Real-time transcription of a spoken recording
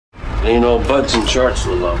It ain't all buds and charts,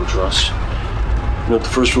 little albatross. You know what the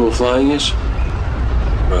first rule of flying is?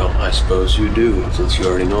 Well, I suppose you do, since you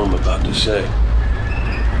already know what I'm about to say.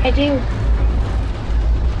 I do.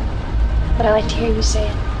 But I like to hear you say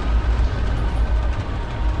it.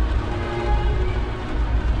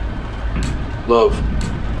 Love.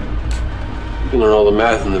 You can learn all the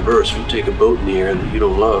math in the verse, but take a boat in the air that you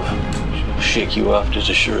don't love. She'll shake you off just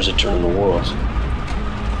as sure as a turn in the world.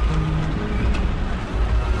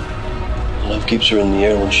 Love keeps her in the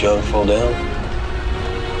air when she ought to fall down.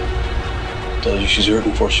 Tells you she's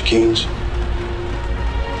hurting before she keens.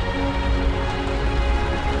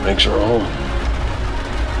 Makes her home.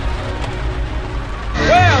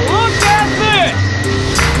 Well, look at this!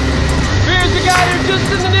 Here's the guy who's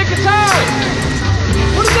just in the nick of time.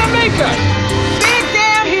 What does that make us? Big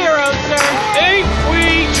damn heroes, sir. Ain't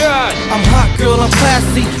we just? I'm hot, girl, I'm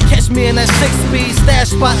classy. Catch me in that 6-speed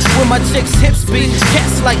stash spot where my chick's hips be.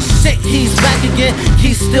 Cats like shit, he's back again.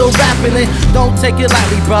 He's still rapping it. Don't take it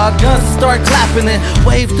lightly, bro. Guns start clapping it.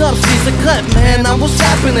 Waved up, she's a cut, man. I was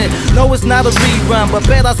sapping it. No, it's not a rerun, but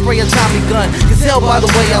bet I spray a Tommy gun. Can tell by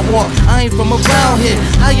the way I walk, I ain't from around here.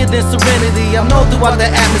 Higher than Serenity, I'm known throughout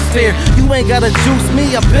the atmosphere. You ain't gotta juice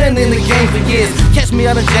me, I've been in the game for years. Catch me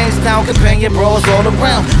out of Jamestown, companion bras all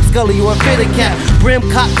around. Scully or a fitted cap, brim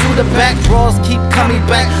cocked to the back. Bras keep coming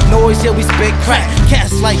back. Noise, yeah, we spit crack.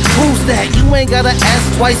 Cats like, who's that? You ain't gotta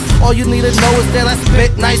ask twice. All you need to know is that I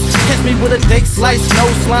spit nice. Catch me with a dick slice, no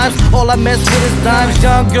slimes. All I mess with is dimes.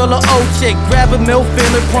 Young girl or old chick, grab a milf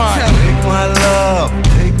in the prime. Take my love,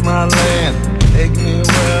 take my land, take me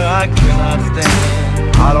where I cannot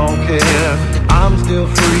stand. I don't care, I'm still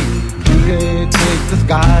free. You can't take the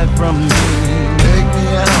sky from me. Take me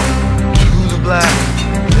out to the black.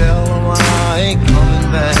 Tell them I ain't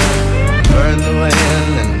coming back. Burn the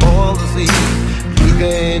land and boil the sea. You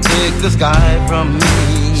can't take the sky from me.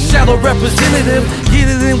 Shadow representative,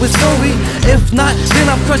 get it in with Zoe. If not, then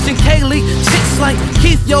I'm crushing Kaylee. Chicks like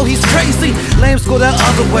Keith, yo, he's crazy. Lames go that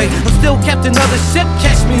other way. I'm still captain of the ship,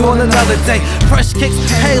 catch me on another day. Fresh kicks,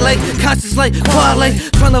 Pele, conscious like Quale.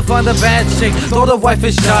 Tryna find a bad chick, though the wife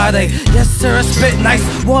is Sade. Yes sir, I spit nice.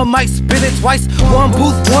 One mic, spit it twice. One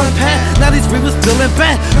booth, one pad. Now these reapers feeling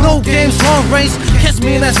bad. No games, long range. Catch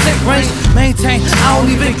me in that sick range. Maintain, I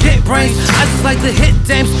don't even get brains. I just like to hit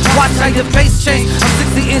dames. Watch how your face change.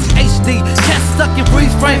 I'm 60 inch HD, cats stuck in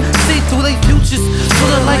freeze frame. See through they futures,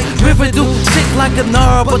 sorta like Riverdale. Tick like a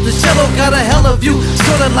Nara, but the shadow got a hell of you.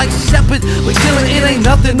 Sorta like Shepherd, but killing it ain't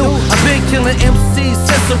nothing new. I've been killing MCs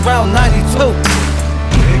since around 92.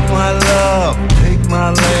 Take my love, take my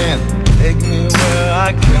land, take me where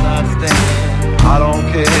I cannot stand. I don't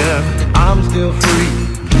care, I'm still free.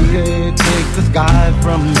 You can't take the sky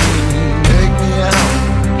from me. Take me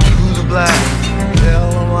out to the black. Tell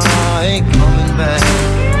them I ain't coming back.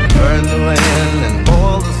 Burn the land and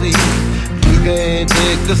boil the sea. You can't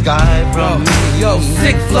take the sky from me. Yo,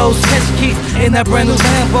 sick flows, catch Keith in that brand new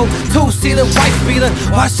Lambo. Two-seater white beater,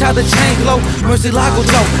 watch how the chain glow. Mercy Lago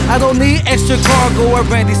glow. I don't need extra cargo or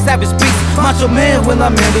Randy Savage beats. Macho man when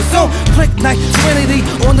I'm in the zone. Click night, Trinity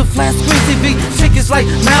on the flat screen TV. Chick is like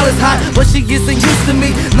Mal is hot, but she isn't used to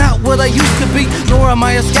me. Not what I used to be, nor am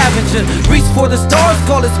I a scavenger. Reach for the stars,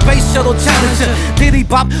 call it Space Shuttle Challenger. Diddy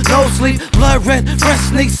bop, no sleep, blood red, fresh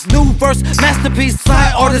sneaks. New verse, masterpiece,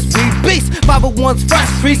 side artist, we beast. 501's fresh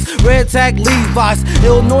streets, red tag Levi's.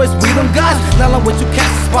 Illinois, we them guys. Now I'm with you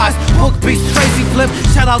cats spies. Book beats, crazy flip.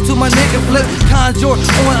 Shout out to my nigga Flip. Conjure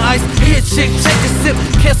on ice. Here chick, take a sip.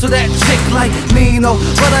 Cancel that chick like Nino.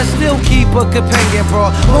 But I still keep a companion,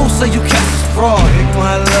 bro. Most of you cats is fraud. Take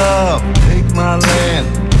my love, take my land,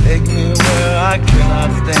 take me where I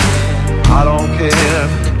cannot stand. I don't care,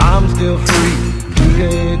 I'm still free. You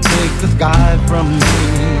can't take the sky from me.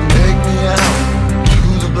 Take me out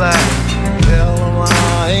to the black. Tell them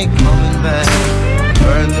I ain't coming back.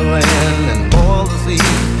 Burn the land and boil the sea.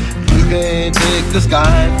 You can't take the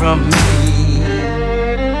sky from me.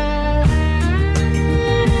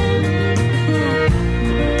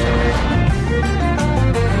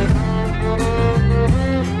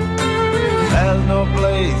 There's no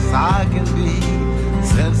place I can be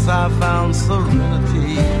since I found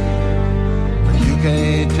serenity. But you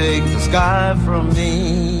can't take the sky from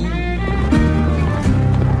me.